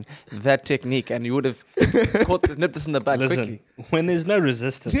exercising that technique, and you would have nipped this in the bud Listen, quickly. when there's no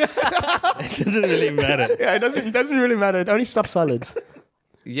resistance, it doesn't really matter. Yeah, it doesn't really matter. It only stops solids.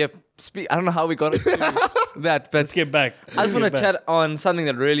 Yep. I don't know how we got into that, but Let's get back. I just want to chat on something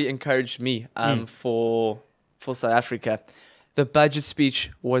that really encouraged me for South Africa. The budget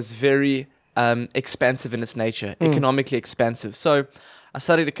speech was very expansive in its nature, economically expansive. So I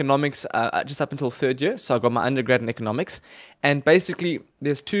studied economics just up until third year, so I got my undergrad in economics. And basically,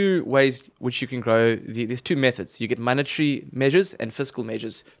 there's two ways which you can grow. There's two methods. You get monetary measures and fiscal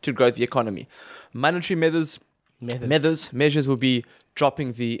measures to grow the economy. Monetary measures will be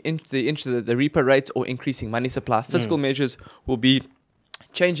dropping the repo rate or increasing money supply. Fiscal measures will be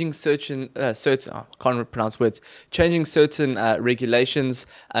changing certain changing certain regulations,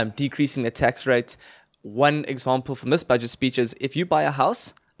 decreasing the tax rate. One example from this budget speech is if you buy a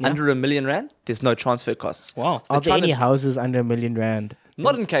house under R1 million, there's no transfer costs. Wow. Are there any houses under R1 million?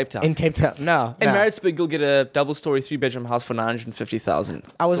 Not in Cape Town. In Cape Town, no. In Maritzburg, you'll get a double-story, 3-bedroom house for 950,000.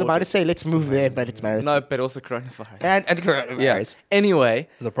 I was about to say, let's move there, but it's Maritzburg. No, but also coronavirus. And coronavirus. Yeah. Anyway,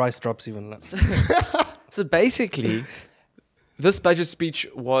 So the price drops even less. so basically, this budget speech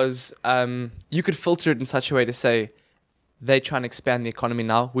was, you could filter it in such a way to say, they're trying to expand the economy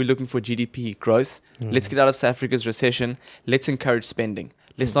now. We're looking for GDP growth. Let's get out of South Africa's recession. Let's encourage spending.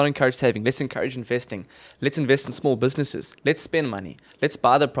 Let's not encourage saving. Let's encourage investing. Let's invest in small businesses. Let's spend money. Let's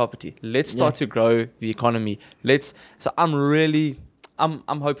buy the property. Let's start to grow the economy. So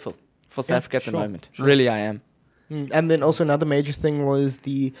I'm hopeful for South Africa at the moment. Sure. Really, I am. And then also another major thing was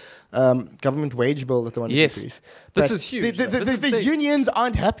the government wage bill that they wanted to increase. This But is huge. The unions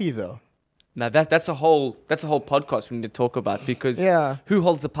aren't happy though. Now that's a whole podcast we need to talk about because who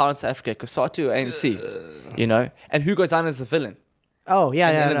holds the power in South Africa? COSATU or ANC? And who goes down as the villain? Oh yeah,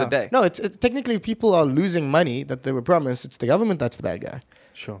 At the yeah. end of the day. No, it's technically people are losing money that they were promised. It's the government that's the bad guy.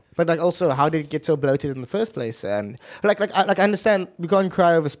 Sure. But like also, how did it get so bloated in the first place? And I understand we can't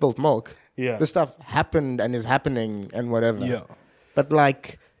cry over spilt milk. Yeah. The stuff happened and is happening and whatever. Yeah. But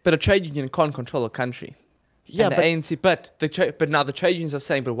like, But a trade union can't control a country. yeah, And the ANC, but now the trade unions are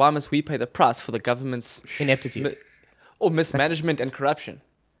saying, but why must we pay the price for the government's ineptitude. or mismanagement and corruption?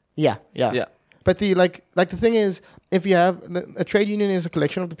 Yeah. But the thing is, if you have a trade union is a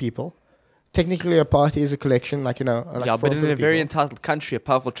collection of the people. Technically, a party is a collection, but in a very entitled country, a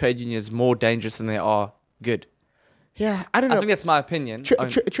powerful trade union is more dangerous than they are good. Yeah, I don't know. I think that's my opinion.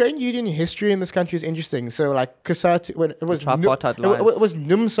 Trade union history in this country is interesting. So, like, COSATU, when it was tripartite it lines. was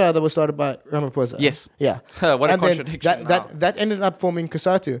NUMSA that was started by Ramaphosa. Yes. Yeah. What a And then contradiction. that ended up forming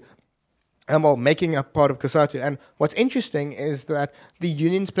COSATU. Making a part of COSATU. And what's interesting is that the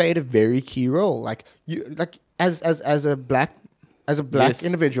unions played a very key role. Like, as a black Yes.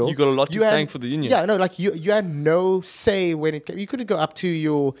 individual, You got a lot to had- thank for the union. Yeah, no, like you had no say when it. You couldn't go up to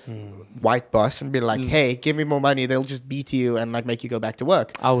your white boss and be like, "Hey, give me more money." They'll just beat you and like make you go back to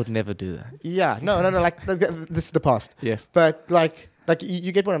work. I would never do that. Yeah, no. Like this is the past. Yes. But like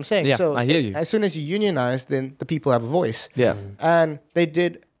you get what I'm saying. Yeah, so I hear you. As soon as you unionize, then the people have a voice. Yeah. And they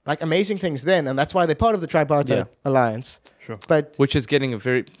did like amazing things then, and that's why they're part of the tripartite alliance. Sure. But Which is getting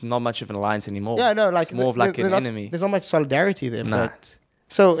not much of an alliance anymore. yeah, no, like it's more of like an enemy. There's not much solidarity there. Nah. But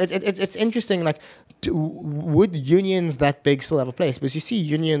so it's interesting. Like, would unions that big still have a place? Because you see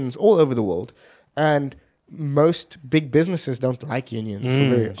unions all over the world, and most big businesses don't like unions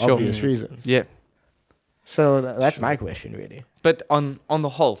for very Sure. obvious reasons. Yeah. So that's my question, really. But on the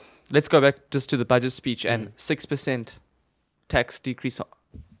whole, let's go back just to the budget speech and 6% tax decrease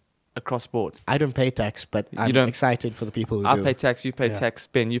across board. I don't pay tax, but I'm don't- excited for the people who I do. pay tax, you pay Yeah. tax,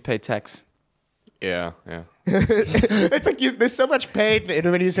 Ben, you pay tax. Yeah. It's like there's so much pain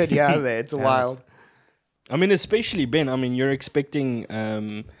when you said yeah there. It's wild. I mean, especially Ben. I mean, you're expecting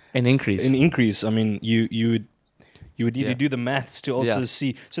An increase. an increase. I mean, you would need Yeah. to do the maths to also Yeah.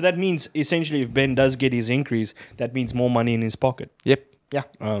 see. So that means essentially, if Ben does get his increase, that means more money in his pocket. Yep.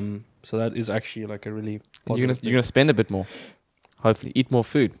 So that is actually like a really You're positive gonna spend a bit more. Hopefully, eat more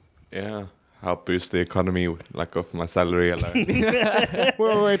food. Yeah. Help boost the economy, like off my salary alone.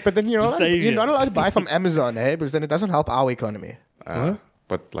 Wait, but then The savior. you're not allowed to buy from Amazon, eh? Because then it doesn't help our economy.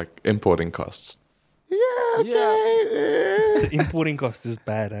 But like importing costs. Yeah, okay. The importing cost is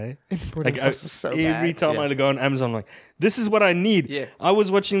bad, eh? Importing Like costs is so every bad. time Yeah. I go on Amazon, I'm like, this is what I need. Yeah. I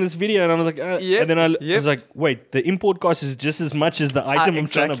was watching this video and I was like, Yep, and then I yep. was like, wait, the import cost is just as much as the item I'm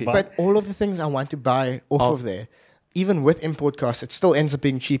trying to exactly. buy. But all of the things I want to buy off of there, even with import costs, it still ends up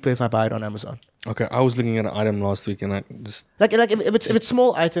being cheaper if I buy it on Amazon. Okay, I was looking at an item last week and I just Like if it's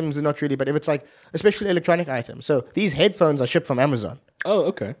small items, not really, but if it's like especially electronic items. So these headphones are shipped from Amazon.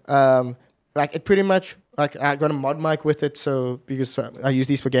 okay. Like it pretty much like I got a mod mic with it, so because I use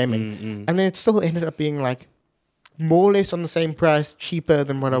these for gaming, and then it still ended up being like more or less on the same price, cheaper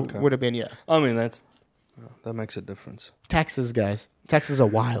than what I would have been. Yeah, I mean that makes a difference. taxes, guys, taxes are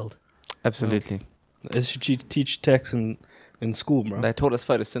wild. Absolutely. They should teach tax in school, bro. They taught us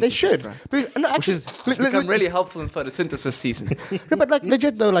photosynthesis. They should, bro. because, no, Which actually, is become really helpful in photosynthesis season. no, but like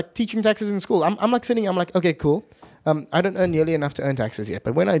legit though, like teaching taxes in school, I'm like sitting, I'm like, okay, cool. I don't earn nearly enough to earn taxes yet,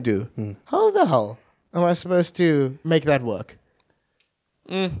 but when I do, how the hell am I supposed to make that work?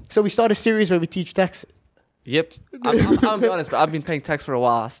 So we start a series where we teach tax. Yep. I'll be honest, but I've been paying tax for a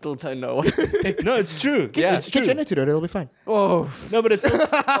while. I still don't know what. No, it's true. Yeah, it's Get true. Jenna to do it, it'll be fine. Oh, No, but it's also,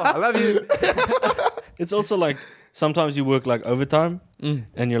 I love you. it's also like sometimes you work like overtime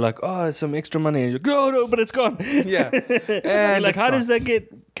and you're like, oh, it's some extra money. And you're like, no, but it's gone. Yeah. And And like, it's how gone. does that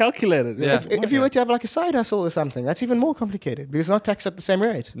get calculated? Yeah. If you were to have like a side hustle or something, that's even more complicated because it's not taxed at the same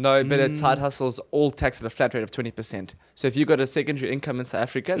rate. No, but at side hustles, all taxed at a flat rate of 20%. So if you got a secondary income in South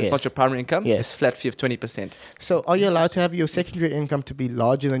Africa, it's Yes. not your primary income, Yes. it's flat fee of 20%. So are you allowed to have your secondary income to be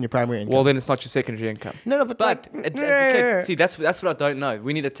larger than your primary income? Well, then it's not your secondary income. no, But like, okay, see, that's what I don't know.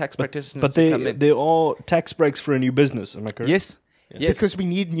 We need a tax practitioner But to come in. there are tax breaks for a new business. Am I correct? Yes. Yes. Because we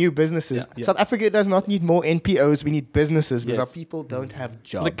need new businesses. Yeah. South Africa does not need more NPOs. We need businesses because Yes. our people don't have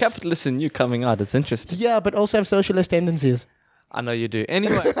jobs. The capitalist in you coming out, it's interesting. Yeah, but also have socialist tendencies. I know you do.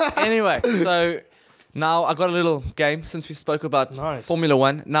 Anyway, so now I got a little game since we spoke about Nice. Formula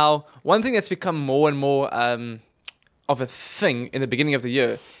One. Now, one thing that's become more and more of a thing in the beginning of the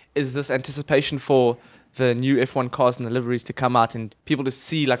year is this anticipation for the new F1 cars and the liveries to come out and people to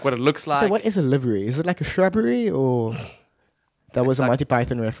see like what it looks like. So what is a livery? Is it like a shrubbery or... That was It's a like- Monty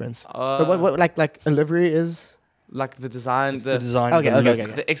Python reference. Uh, But what like a livery is... like the design, It's the, the design. Okay, the okay, look.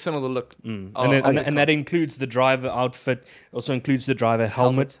 okay. the external, the look. Mm. Oh, and, then, okay, and that includes the driver outfit. Also includes the driver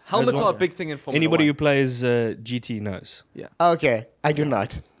helmet. Helmets as well. are a big thing in Formula Anybody who One. plays GT knows. Okay, I do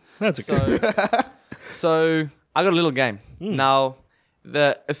not. That's okay. So I got a little game. Now,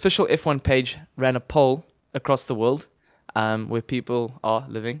 the official F1 page ran a poll across the world where people are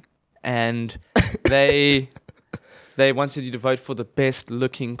living, and they wanted you to vote for the best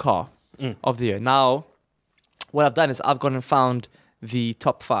looking car of the year. Now, what I've done is I've gone and found the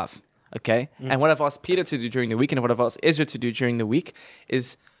top 5. Okay, and what I've asked Peter to do during the week, and what I've asked Ezra to do during the week,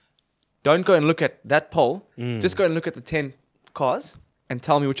 is don't go and look at that poll. Just go and look at the 10 cars and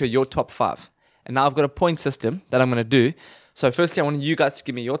tell me which are your top 5. And now I've got a point system that I'm going to do. So firstly, I want you guys to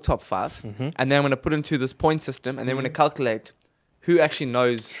give me your top 5, and then I'm going to put into this point system, and then we're going to calculate who actually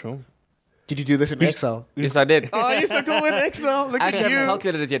knows. Sure. Did you do this in Excel? Yes, I did. Oh, you're so cool in Excel. Look Actually, I haven't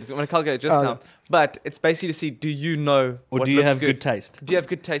calculated it yet. I'm going to calculate it just Oh. now. But it's basically to see, do you know Or what do you looks have good taste? Do you have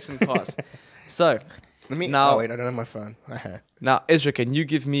good taste in cars? So Let me. Now- oh wait, I don't have my phone. now, Ezra, can you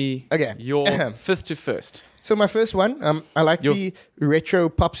give me Okay. your fifth to first? So my first one, I like Yo. the retro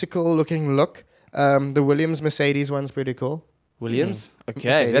popsicle looking look. The Williams Mercedes one's pretty cool. Williams? Okay,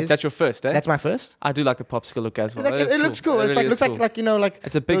 Mercedes. that's your first, eh? That's my first. I do like the popsicle look as well. Like, That it is looks cool. That It's really like is looks like you know like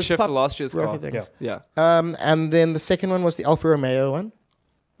it's a big those shift pop for last year's car. rocket things. Yeah. And then the second one was the Alfa Romeo one.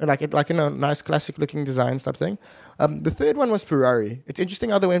 Like nice classic looking design type thing. The third one was Ferrari. It's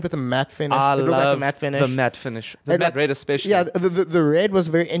interesting how they went with a matte finish. I it looked love like a matte finish. the matte finish. The And matte like- red especially. Yeah, the red was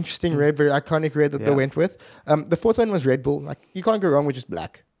very interesting red, very iconic red that they Yeah. went with. The fourth one was Red Bull. Like you can't go wrong with just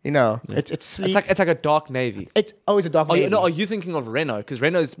black. You know, it's sleek. it's like a dark navy. It's always a dark. Oh, navy. are you thinking of Renault? Because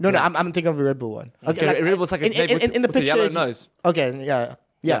Renault's No, black. I'm thinking of the Red Bull one. Okay, Red Bull's like a navy in the with a picture. yellow nose. Okay, yeah.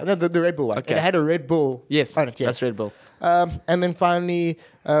 Yeah. No, the Red Bull one. Okay. It had a Red Bull. Yes, on it. Yes. that's Red Bull. And then finally,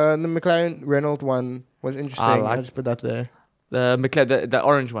 the McLaren Renault one was interesting. like- I just put that there. The McLaren, the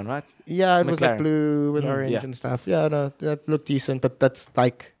orange one, right? Yeah, it was like McLaren. blue with orange yeah. and stuff. Yeah, no, that looked decent, but that's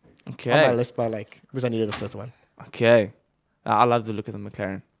like on my Okay. list by like because I needed a fifth one. Okay. I love the look of the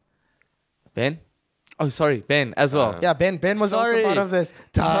McLaren. Ben? Oh, sorry, Ben as well. Yeah, Ben was Sorry. also part of this.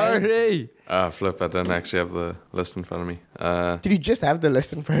 Sorry. Flip, I don't actually have the list in front of me. Did you just have the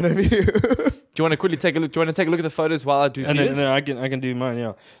list in front of you? Do you want to quickly take a look? Do you want to take a look at the photos while I do And then, Peter's? I can do mine.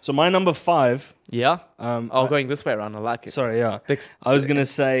 Yeah. So my number 5. Yeah. I- Going this way around. I like it. Sorry. Yeah. Thanks. I was gonna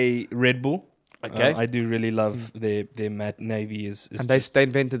say Red Bull. Okay. I do really love their matte navy. Is And they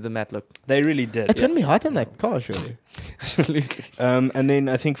invented the matte look. they really did. It's gonna be hot in that car, surely. Absolutely. And then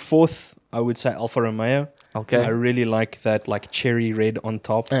I think fourth, I would say Alfa Romeo. I Okay. really like that like cherry red on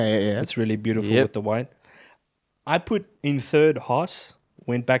top. Yeah. It's really beautiful Yep. with the white. I put in third Haas.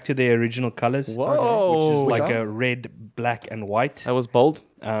 Went back to their original colors, Whoa. which is Which like are? a red, black, and white. That was bold.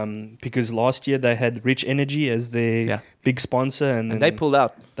 Because last year they had Rich Energy as their Yeah. big sponsor, and, And then they pulled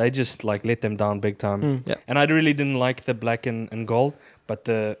out. they just like let them down big time. Yeah. And I really didn't like the black and gold, but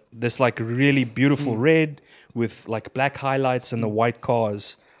this like really beautiful red with like black highlights and the white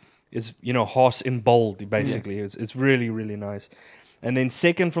cars is Haas in bold basically. It's really really nice. And then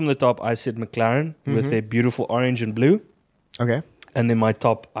second from the top, I said McLaren with their beautiful orange and blue. Okay. And then my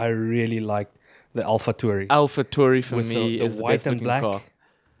top, I really liked the Alpha Tauri. Alpha Tauri for With me the is the white best and looking black. car.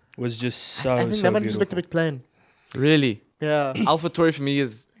 Was just so I think so that one just looked a beautiful. bit plain. Really? Yeah. AlphaTauri for me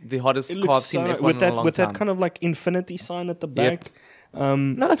is the hottest It car I've looks seen so in F1 with in a that long with time. that kind of like infinity sign at the Yep. back.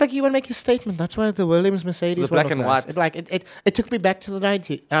 No, like you want to make a statement. That's why the Williams Mercedes. So the black one and looked nice. white. It took me back to the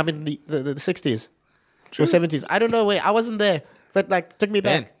 90s. I mean the 60s or 70s. I don't know where I wasn't there, but like took me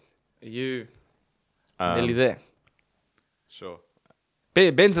Ben, back. are you nearly Um, there? Sure.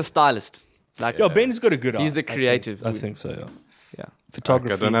 Ben's a stylist. Like, Yo, Ben's got a good eye. He's the I think. creative I dude. think so. Yeah. yeah.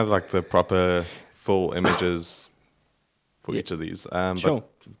 Photography. Like, I don't have like the proper full images for each of these. Sure. But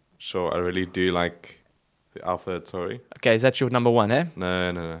sure, I really do like the AlphaTauri. Okay, is that your number one, eh?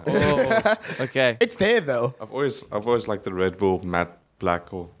 No. Oh, okay. It's there though. I've always liked the Red Bull matte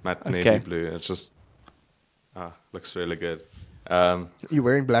black or matte Okay. navy blue. It's just looks really good. You're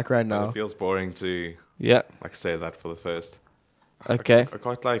wearing black right But now. it feels boring to Yeah. like say that for the first. Okay. I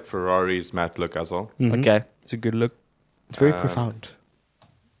quite like Ferrari's matte look as well. Mhm. Okay. It's a good look. It's very profound.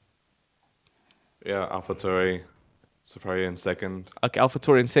 Yeah, AlphaTauri, Ferrari in second, Okay,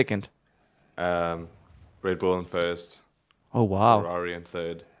 AlphaTauri in second. Red Bull in first, Oh, wow. Ferrari in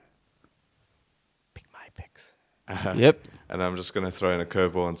third. Pick my picks. Yep. And I'm just going to throw in a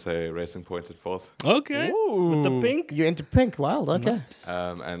curveball and say Racing Points at fourth. Okay. With the pink. You're into pink. Wild. Okay. Nice.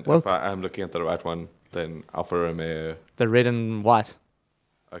 And Well- if I am looking at the right one, then Alfa Romeo. The red and white.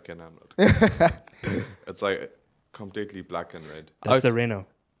 Okay, no, I'm not. It's like completely black and red. That's the Renault.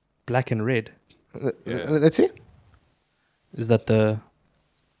 Black and red. Yeah. Let's see. Is that the?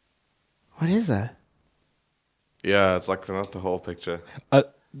 What is that? Yeah, it's like not the whole picture.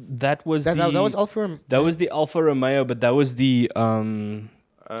 That was That the. was Alfa Romeo. That was the Alfa Romeo, but that was the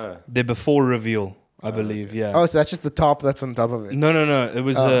before reveal, I believe. Yeah. Oh, so that's just the top that's on top of it. No. It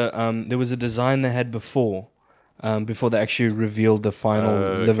was there was a design they had before they actually revealed the final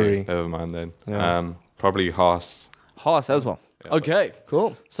Okay, livery. never mind then. Yeah. Probably Haas. Haas as well. Yeah, Okay.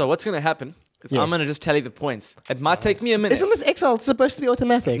 Cool. So what's going to happen is Yes. I'm going to just tell you the points. It might take me a minute. Isn't this Excel? It's supposed to be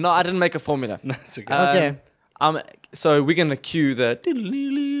automatic. No, I didn't make a formula. That's okay. Okay. So we're going to cue the...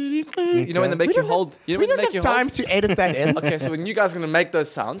 You know when they make you hold... You know We when they don't make you have time hold... to edit that in. Okay, so when you guys are going to make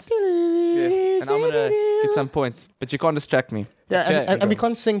those sounds... Yes. And I'm going to get some points. But you can't distract me. Yeah, Okay. and we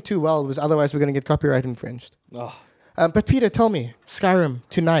can't sing too well because otherwise we're going to get copyright infringed. Oh, But Peter, tell me, Skyrim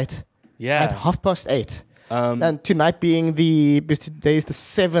tonight at yeah. 8:30. Um, And tonight being because today is the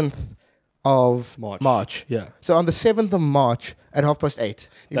 7th of March. Yeah. So on the 7th of March at 8:30.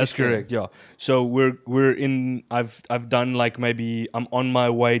 That's correct. Yeah. So we're in. I've done like maybe I'm on my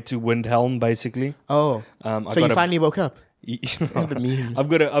way to Windhelm basically. Oh, I so you got a- finally woke up. The memes. I've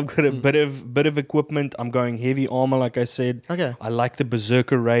got a bit of equipment. I'm going heavy armor, like I said. Okay. I like the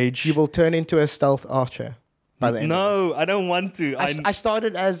Berserker Rage. You will turn into a stealth archer by the end. of it. No, I don't want to. I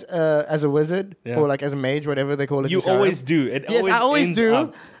started as a wizard Yeah. or like as a mage, whatever they call it. You in Skyrim. always do. It Yes, I always ends do.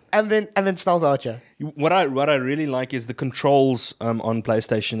 up- And then stealth archer. What I really like is the controls on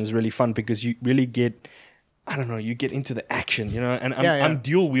PlayStation is really fun because you really get, I don't know, you get into the action, you know. And I'm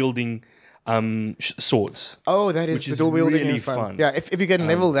dual wielding swords. Oh, that is Which the is dual wielding really is fun. fun. Yeah, if you can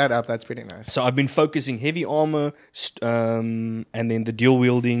level that up, that's pretty nice. So I've been focusing heavy armor, and then the dual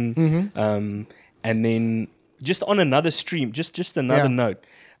wielding, Mm-hmm. and then just on another stream, just another Yeah. note,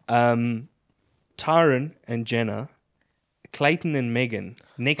 Tyron and Jenna, Clayton and Megan,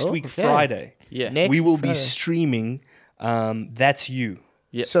 next Oh, week okay. Friday, Yeah. Next we will Friday. be streaming. That's you.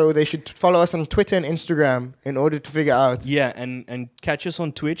 Yeah. So they should follow us on Twitter and Instagram in order to figure out. Yeah, and catch us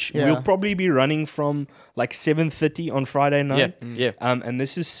on Twitch. Yeah. We'll probably be running from like 7:30 on Friday Yeah. night. Yeah. And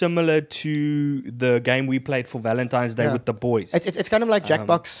this is similar to the game we played for Valentine's Day Yeah. with the boys. It's kind of like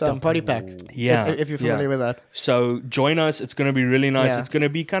Jackbox Party Pack. Yeah, if you're familiar yeah. with that. So join us. It's going to be really nice. Yeah. It's going to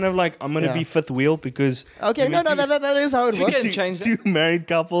be kind of like I'm going to Yeah. be fifth wheel because Okay, no, that is how it We works. can change that. two married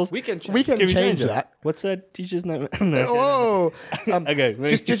couples. We can change We can Can we change it? that. What's that teacher's name? No. Whoa! Okay,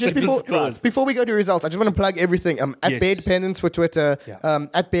 Just before we go to results, I just want to plug everything. At Yes. Bare Dependence for Twitter, Yeah.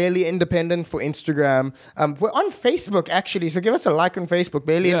 at Barely Independent for Instagram. We're on Facebook actually, so give us a like on Facebook,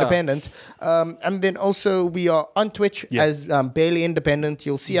 Barely Yeah. Independent. And then also we are on Twitch Yeah. as Barely Independent.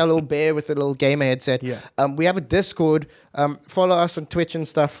 You'll see our little bear with a little gamer headset. Yeah. We have a Discord. Follow us on Twitch and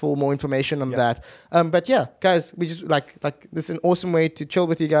stuff for more information on Yeah. that. But yeah, guys, we just like this is an awesome way to chill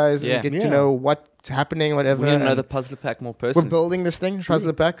with you guys Yeah. and get Yeah. to know what's happening, whatever. We need to know and the Puzzler Pack more we're person. building this thing,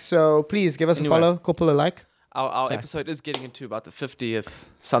 Puzzler Pack. So please give us Anyway. a follow, couple a like. Our Okay. episode is getting into about the 50th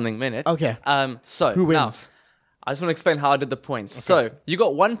something minute. Okay. So Who now, wins? I just want to explain how I did the points. So you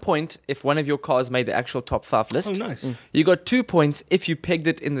got 1 point if one of your cars made the actual top 5 list. Oh, nice. You got 2 points if you pegged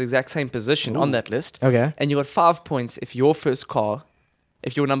it in the exact same position on that list. Okay. And you got 5 points if your first car,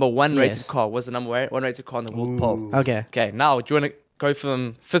 if your number 1 rated Yes. car was the number 1 rated car on the world poll. Okay. Okay, now do you want to go from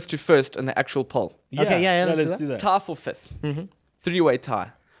 5th to 1st in the actual poll. Okay, yeah, let's do let's that. do that. Tie for 5th. Three-way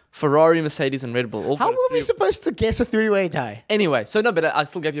tie. Ferrari, Mercedes, and Red Bull. All How got a were we three- supposed to guess a three-way tie? Anyway, so no, but I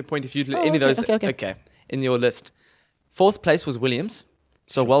still gave you a point if you Oh, any of okay, those. okay. In your list. 4th place was Williams.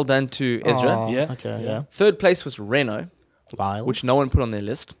 So well done to Ezra. Oh, Yeah. Okay, yeah. 3rd place was Renault, Wild. which no one put on their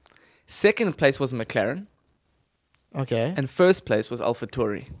list. 2nd place was McLaren. Okay. And 1st place was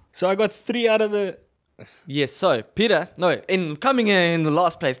AlphaTauri. So I got 3 out of the. Yes, so Peter, coming in the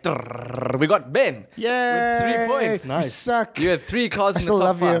last place, we got Ben. Yay! With 3 points. You Nice. suck. You had 3 cars I in the still top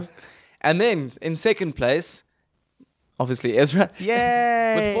love 5. you. And then in 2nd place, obviously Ezra,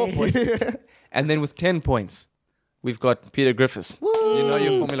 Yay! with 4 points. And then with 10 points, we've got Peter Griffiths. You know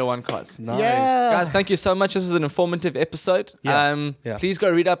your Formula One cars. Nice. Yeah. Guys, thank you so much. This was an informative episode. Yeah. Yeah. Please go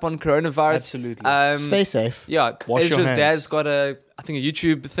read up on coronavirus. Absolutely. Stay safe. Yeah, Wash your Ezra's hands. dad's got a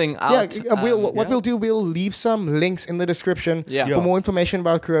YouTube thing out. Yeah, we'll leave some links in the description Yeah. for more information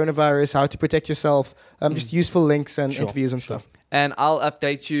about coronavirus, how to protect yourself, just useful links and Sure, interviews and stuff. And I'll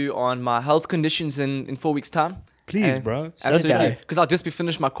update you on my health conditions in 4 weeks' time. Please, And- bro. Absolutely. Okay. Because I'll just be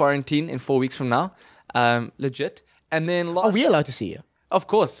finished my quarantine in 4 weeks from now. Legit. And then Are last, we allowed to see you? of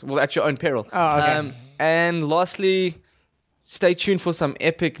course, well, at your own peril. Oh, okay. And lastly, stay tuned for some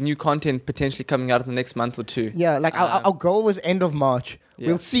epic new content potentially coming out in the next month or two. Yeah, like our goal was end of March. Yeah.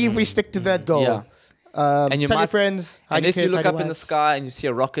 We'll see if we stick to that goal. Yeah. And you tell your might- friends. hide And your if you kids, look hide up your in the wives. sky and you see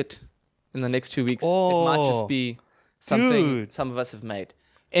a rocket in the next 2 weeks, it might just Oh, be something dude. some of us have made.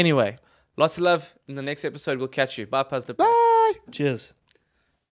 Anyway, lots of love. In the next episode, we'll catch you. Bye, Puzzler. Bye. Cheers.